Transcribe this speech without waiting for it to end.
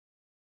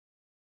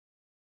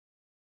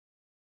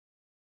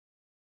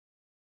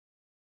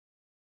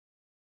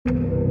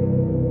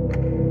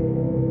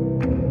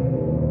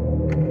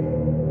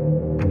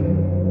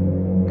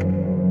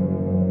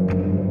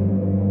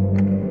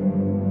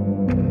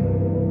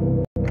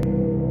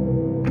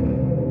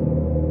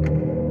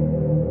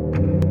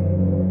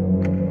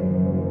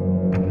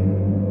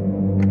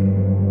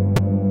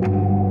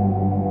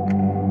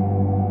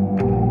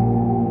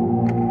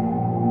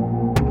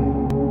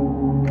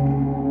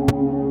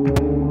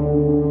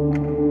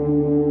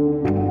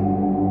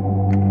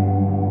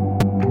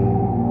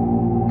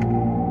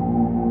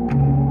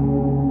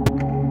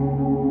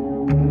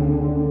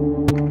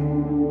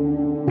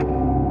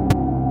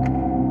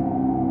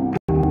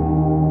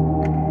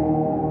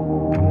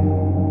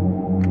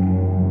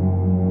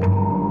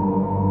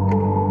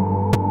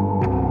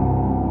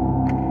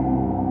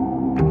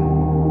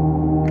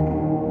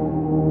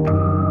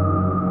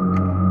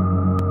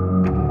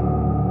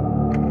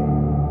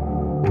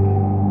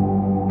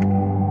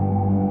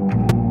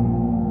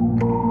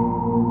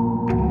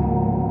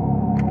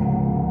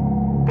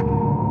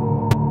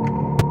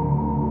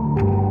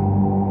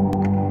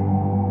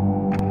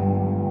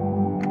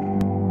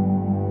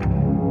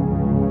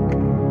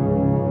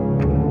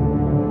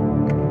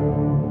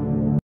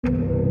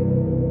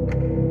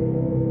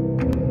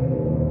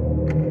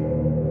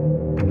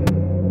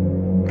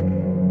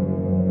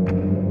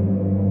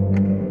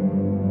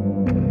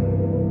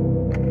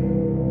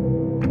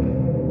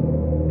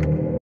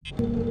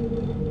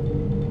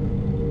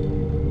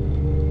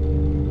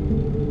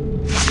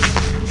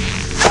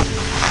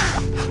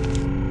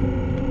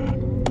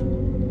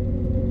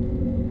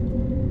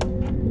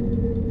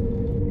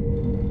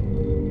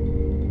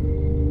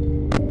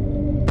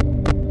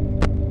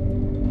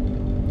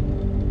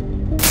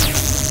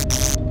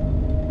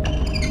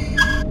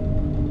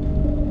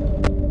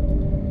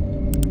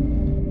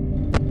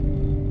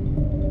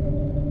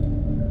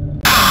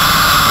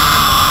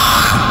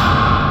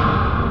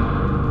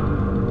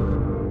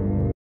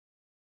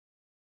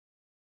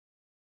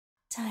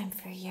Time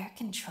for your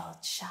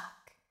controlled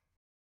shock.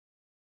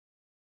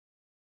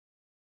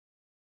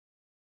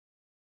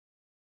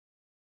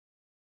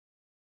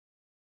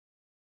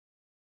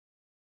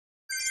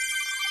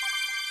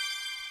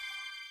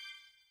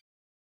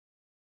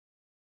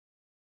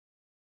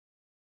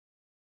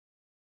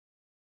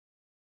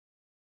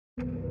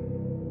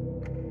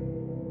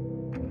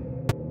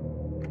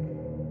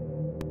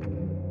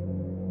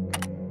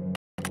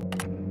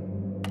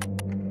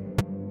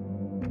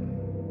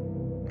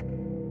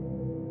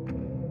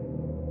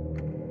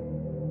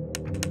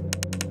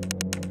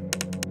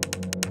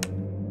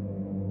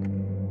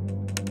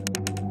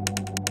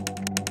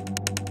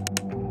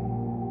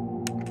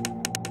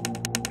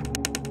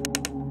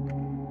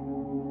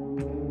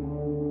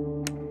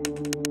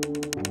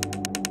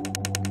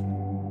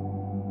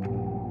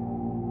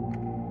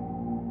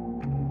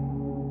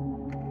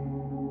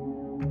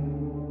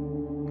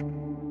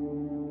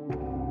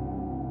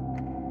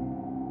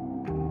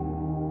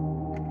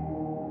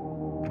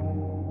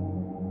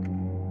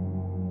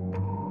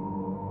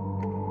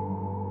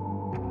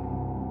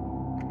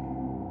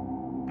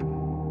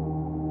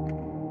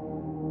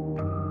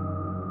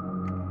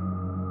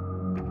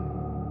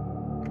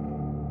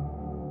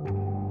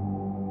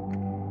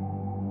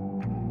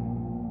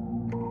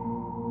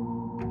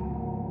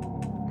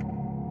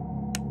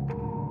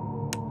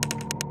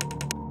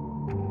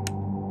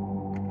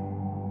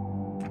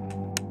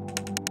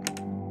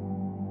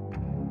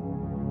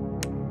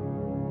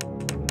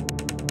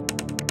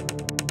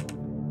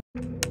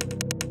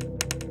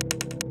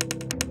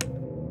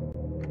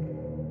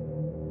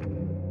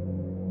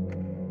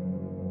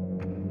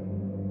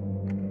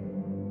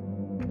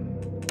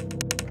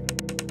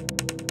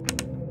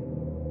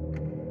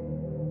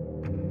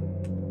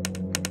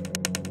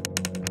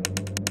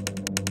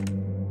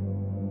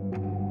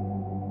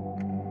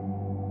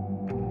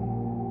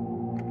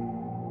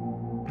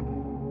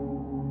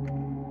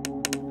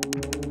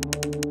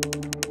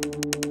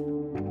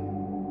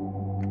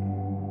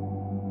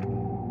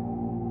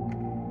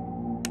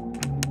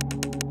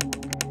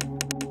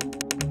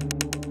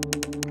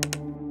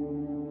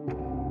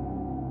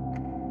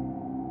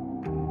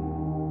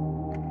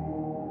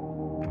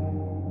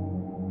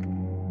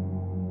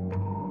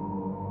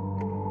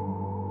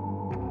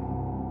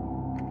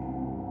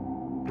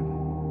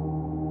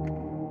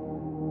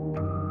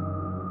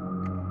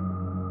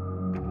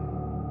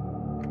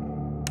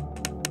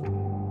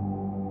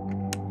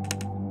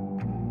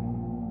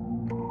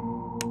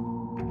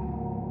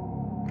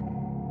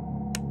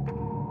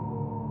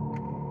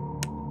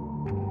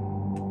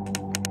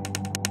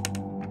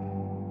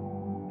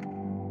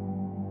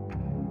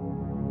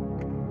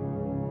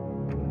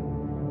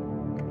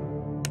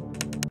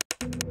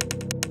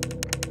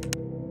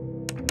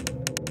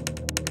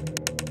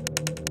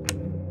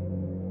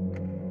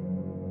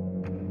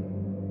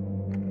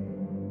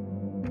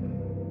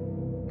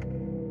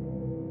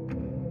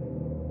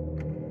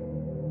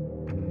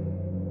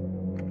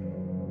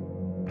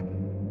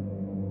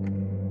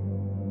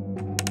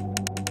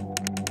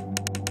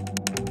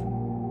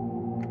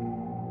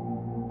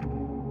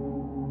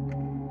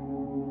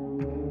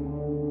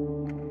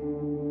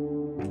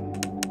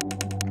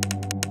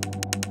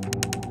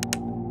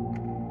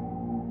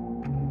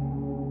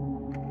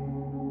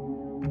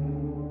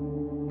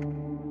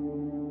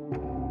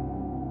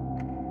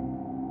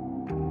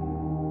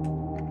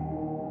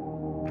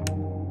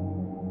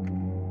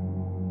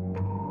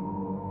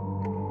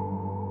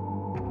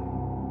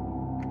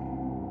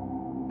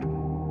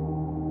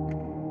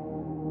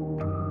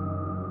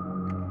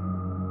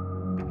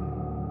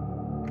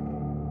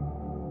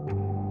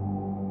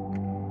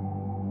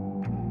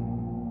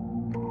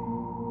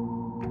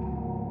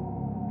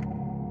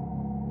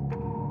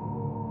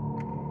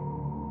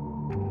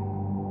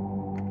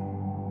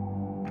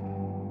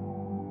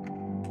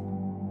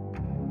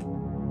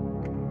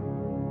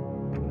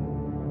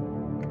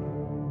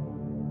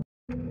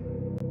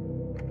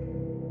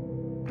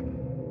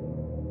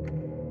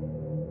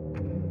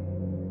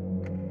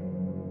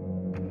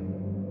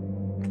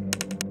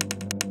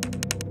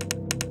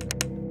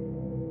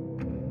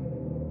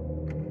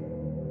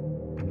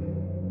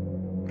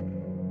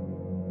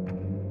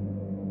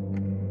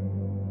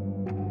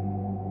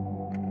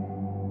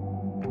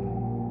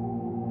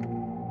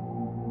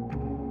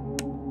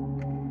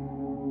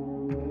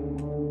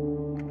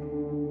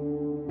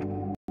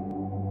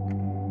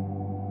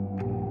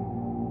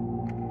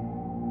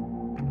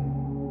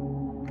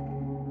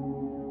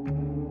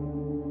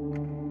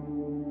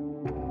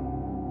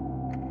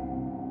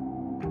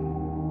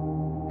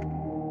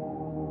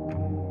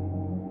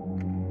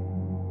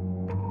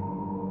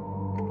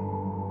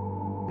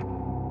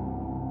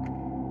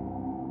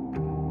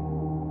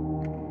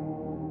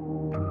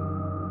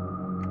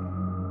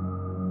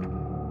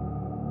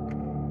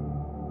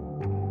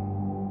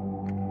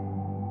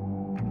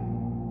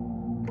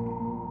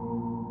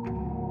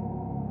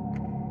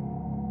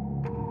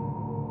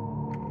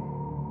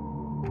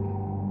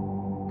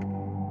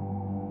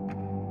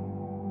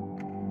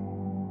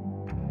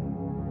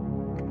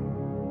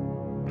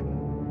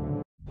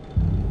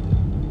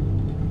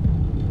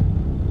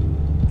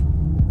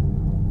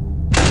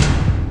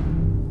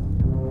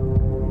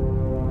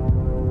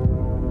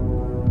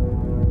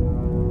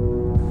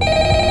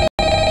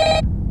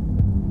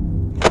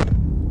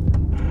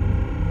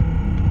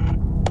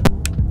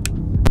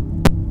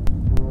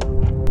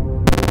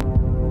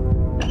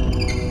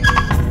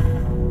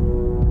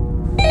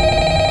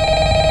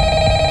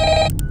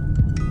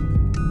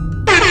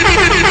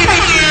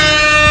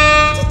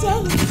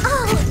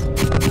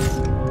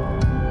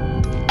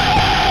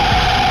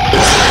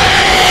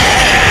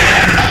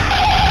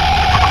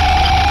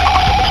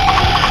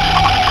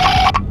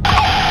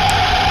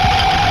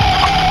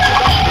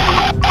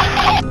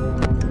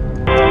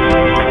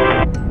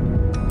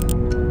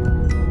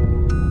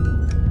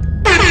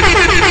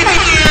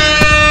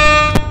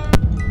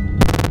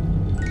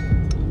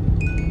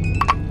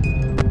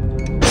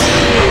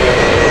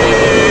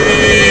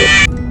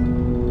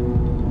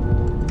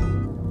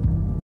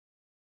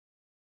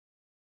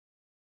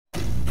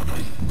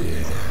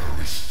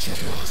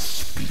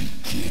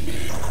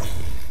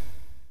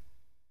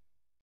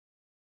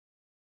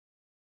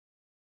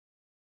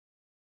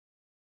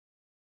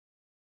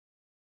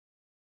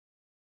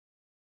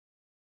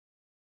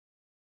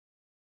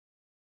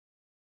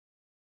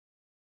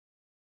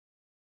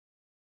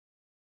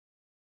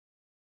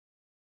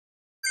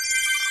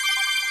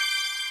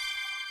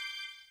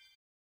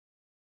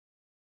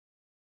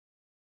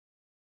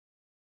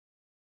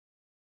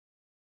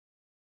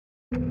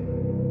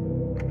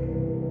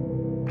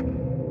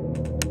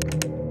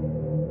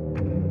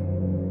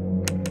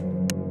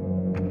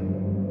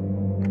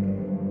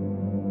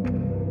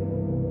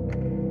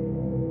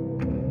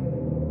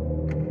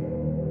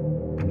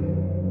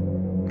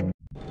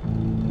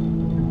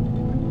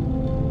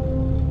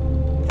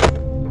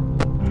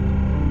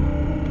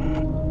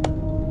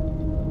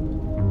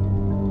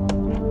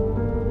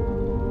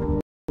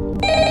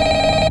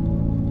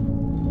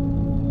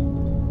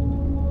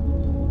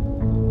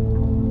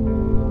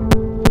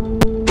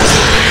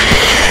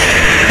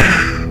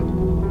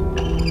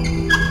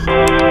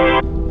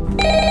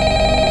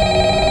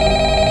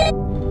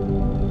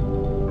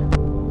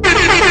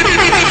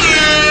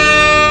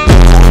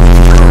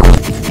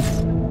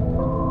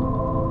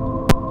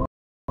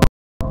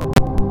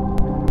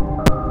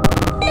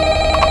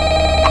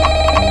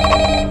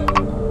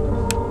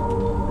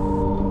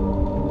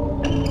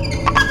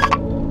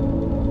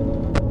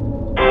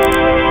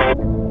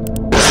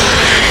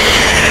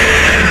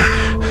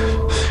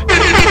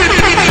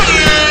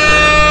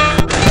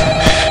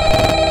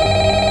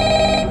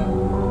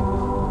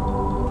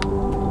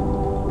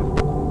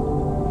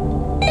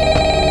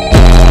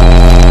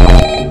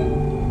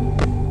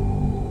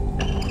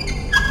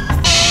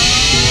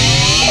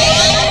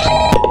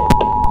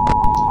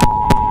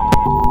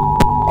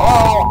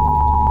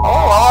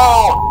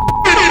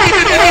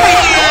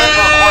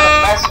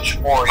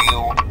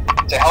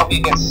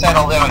 help you get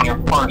settled in on your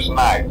first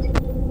night.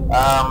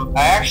 I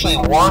actually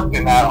worked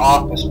in that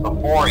office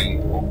before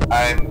you.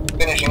 I'm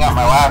finishing up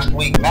my last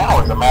week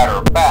now, as a matter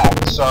of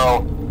fact,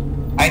 so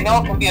I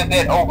know it can be a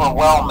bit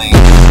overwhelming,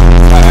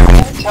 but I'm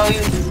going to tell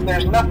you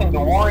there's nothing to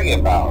worry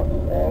about.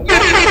 You'll be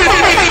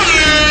fine.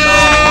 So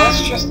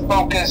let's just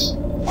focus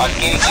on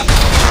getting you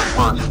through your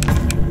first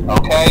week,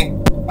 okay?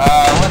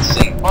 Let's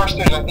see. First,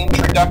 there's an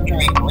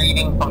introductory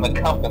greeting from the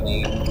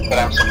company that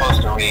I'm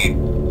supposed to read.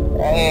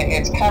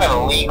 It's kind of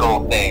a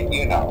legal thing,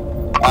 you know.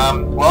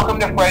 Welcome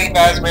to Freddy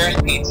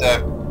Fazbear's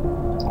Pizza,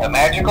 a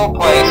magical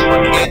place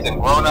for kids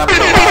and grown-ups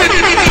alike.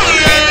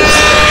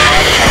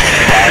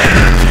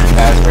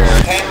 Fazbear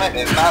Entertainment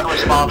is not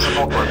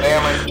responsible for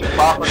damage to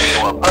property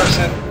or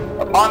person.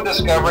 Upon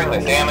discovering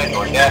that damage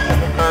or death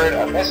has occurred,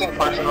 a missing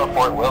person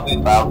report will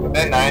be filed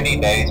within 90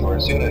 days or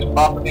as soon as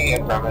property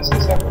and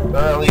premises have been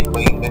thoroughly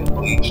cleaned and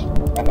bleached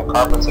and the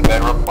carpets have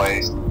been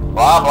replaced.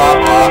 Blah, blah,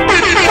 blah. Now,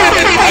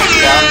 it might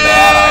sound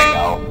bad, I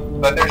know,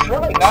 but there's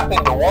really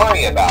nothing to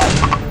worry about.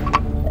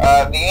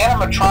 The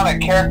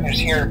animatronic characters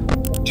here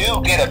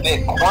do get a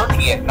bit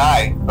quirky at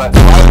night, but I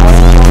want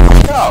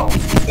you to know,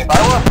 if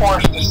I were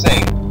forced to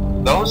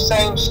sing those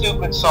same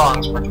stupid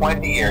songs for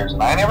 20 years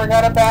and I never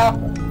got a bath,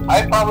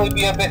 I'd probably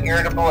be a bit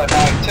irritable at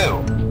night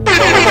too.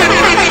 So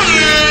remember,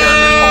 these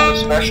characters hold a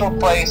special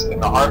place in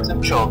the hearts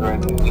of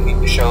children and we need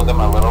to show them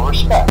a little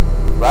respect,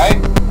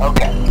 right?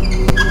 Okay.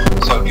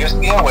 So just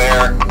be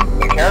aware,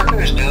 the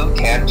characters do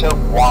tend to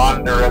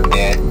wander a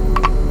bit.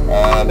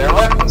 They're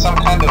left in some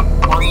kind of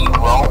free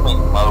roaming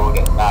mode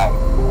at night.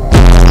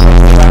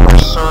 Remember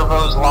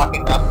servos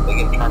locking up if they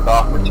get turned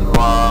off for too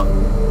long.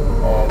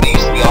 They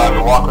used to be allowed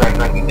to walk around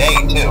during the day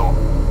too,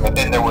 but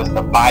then there was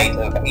the bite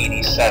of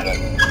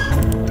 87.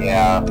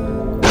 Yeah.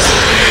 The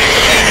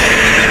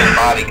human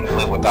body can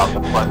live without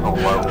the frontal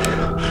lobe,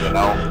 you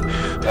know?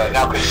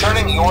 Now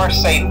concerning your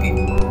safety,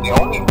 the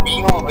only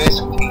real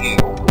risk to you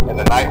as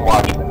a night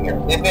watchman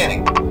here, if any,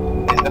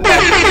 is the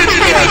fact that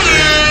these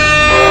characters,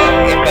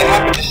 if they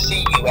happen to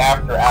see you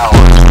after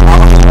hours,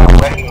 probably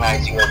won't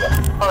recognize you as a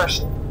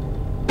person.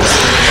 They'll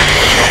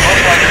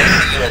most likely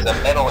see you as a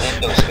metal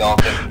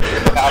endoskeleton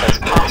without its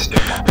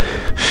costume on.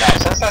 Now,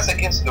 since that's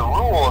against the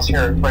rules here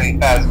at Freddy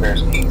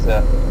Fazbear's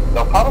Pizza,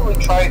 they'll probably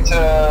try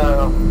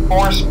to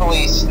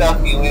forcefully stuff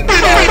you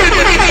inside a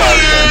Freddy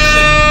Fazbear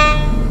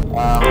suit.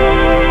 Now,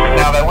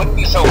 that wouldn't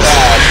be so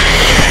bad if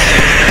the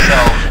suits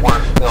themselves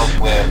weren't filled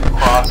with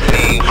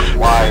cross-beams,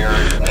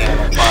 wires, and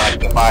animatronic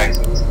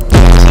devices,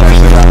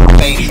 especially around the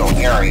facial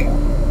area.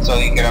 So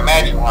you can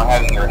imagine how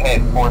having your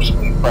head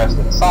forcibly pressed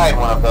inside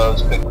one of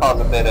those could cause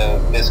a bit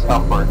of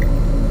discomfort.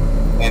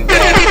 And the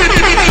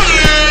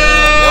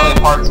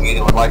only parts of you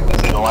that would likely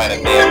see the light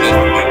of day would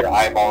be your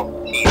eyeballs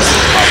and teeth.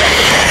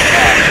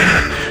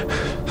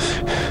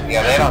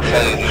 Yeah, they don't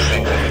tell you these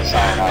things when you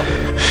sign up.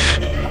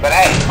 But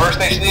hey, first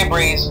station of the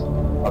breeze.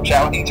 I'll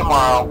chat with you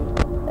tomorrow.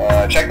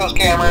 Check those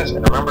cameras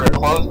and remember to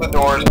close the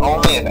doors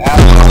only if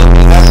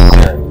absolutely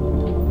necessary.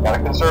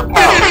 Gotta conserve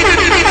power.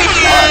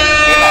 Alright,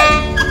 good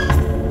night.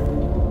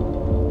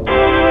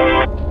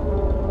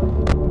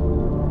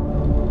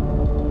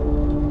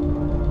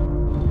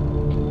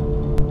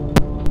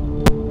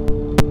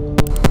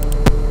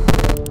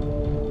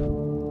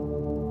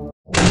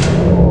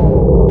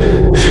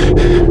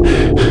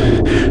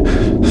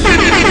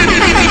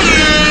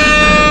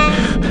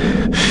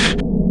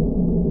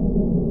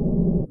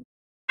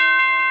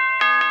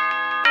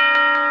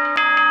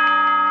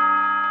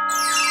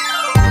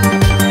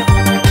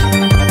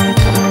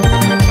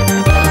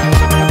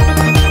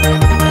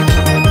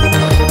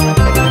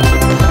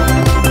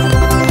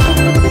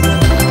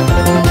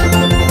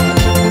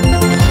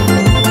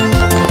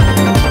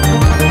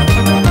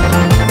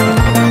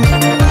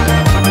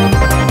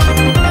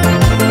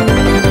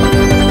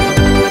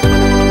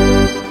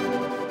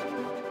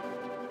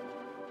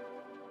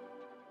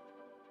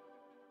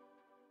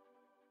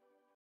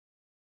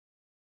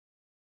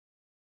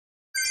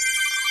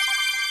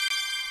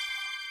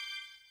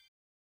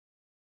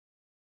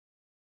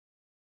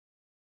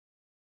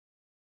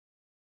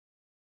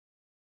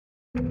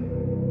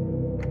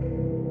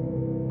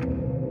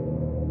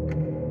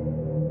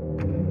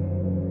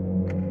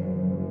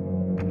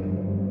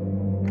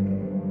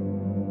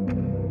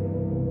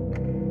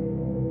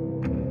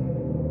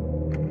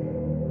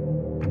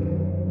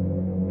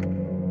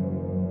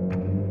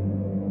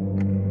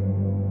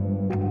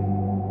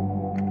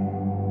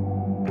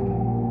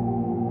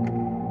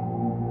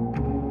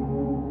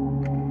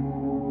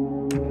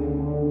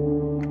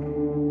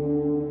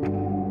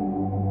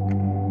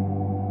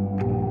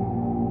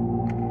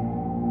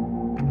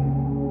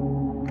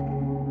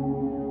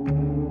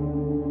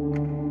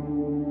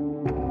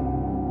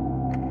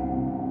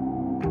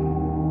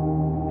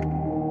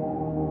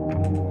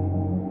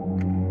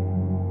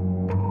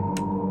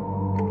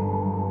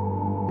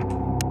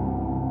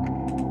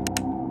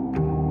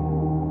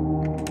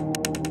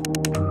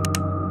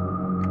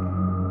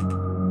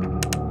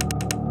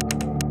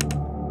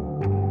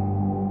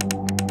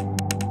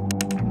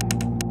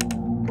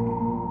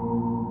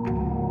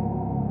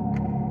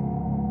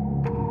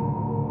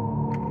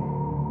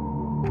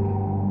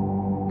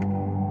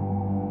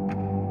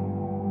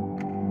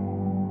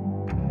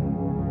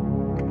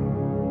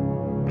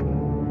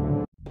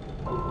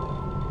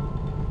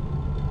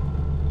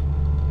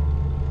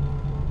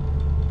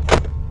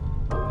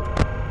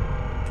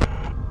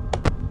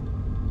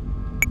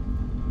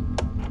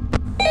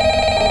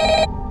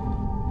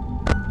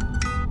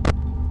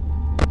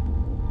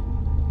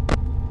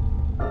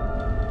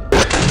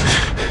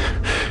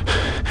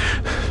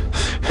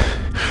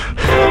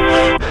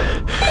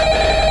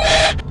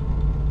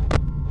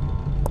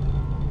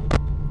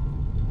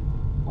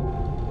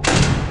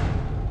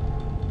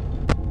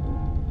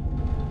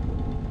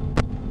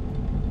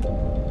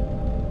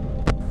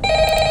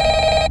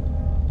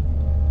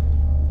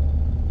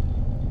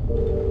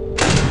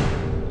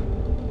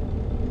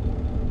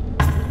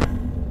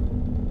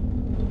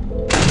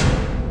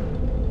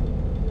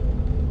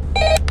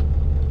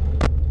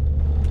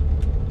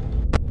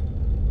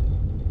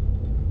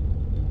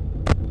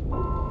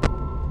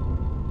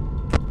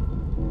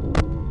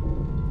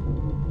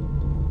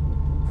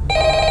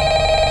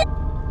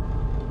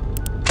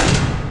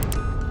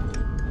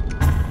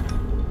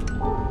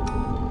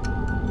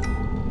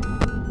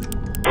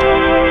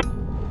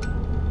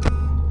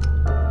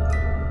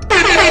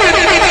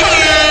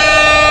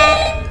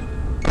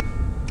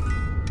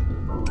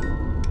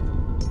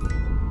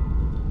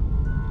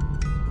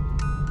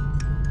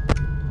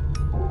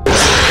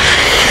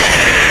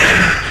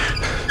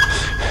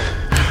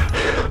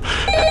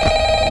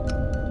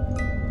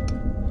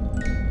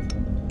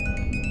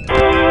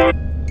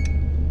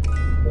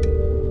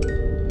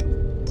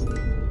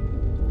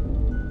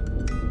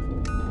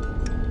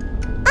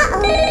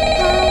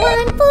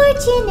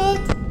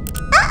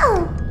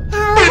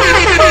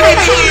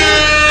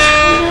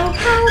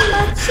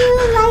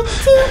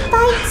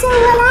 So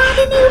we'll add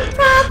a new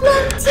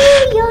problem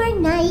to your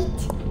night.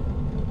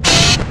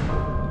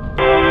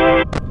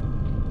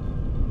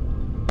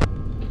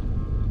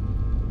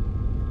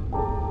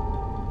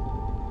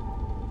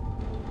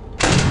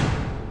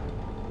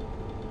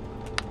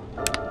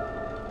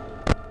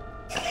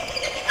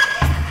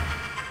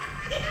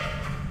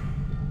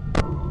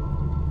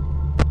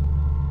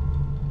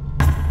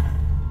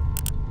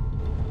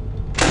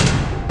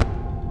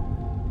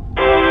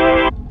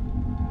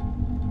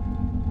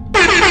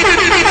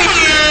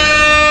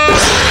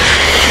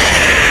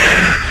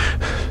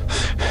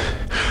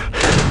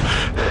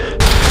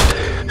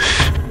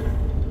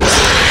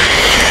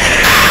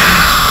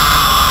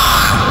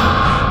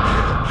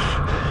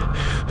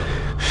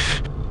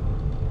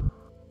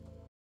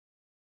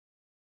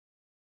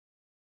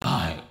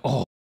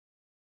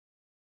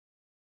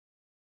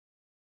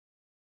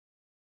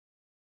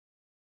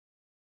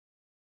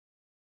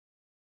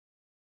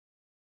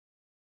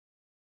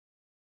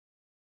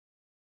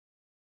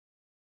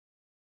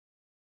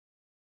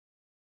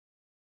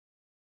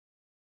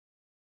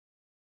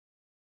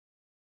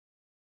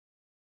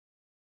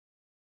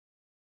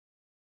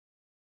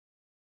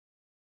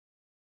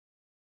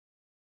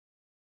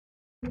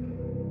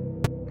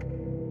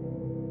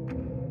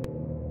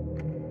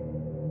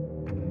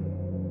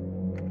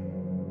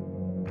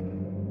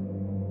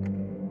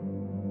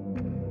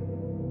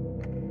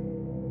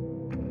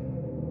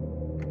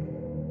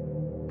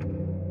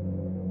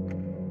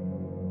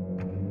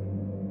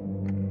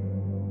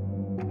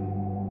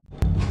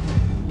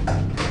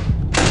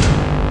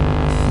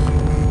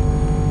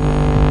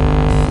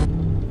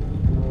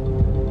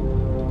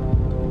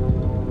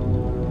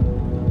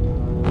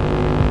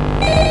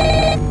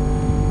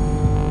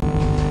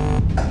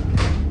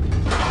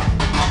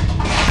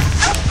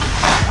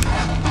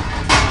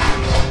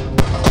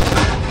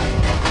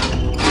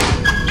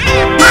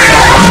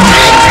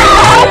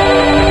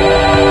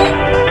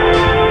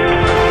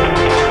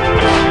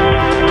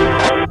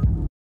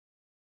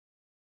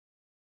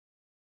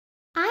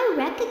 I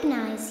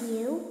recognize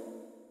you,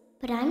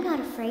 but I'm not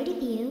afraid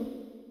of you.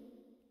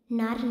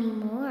 Not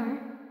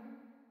anymore.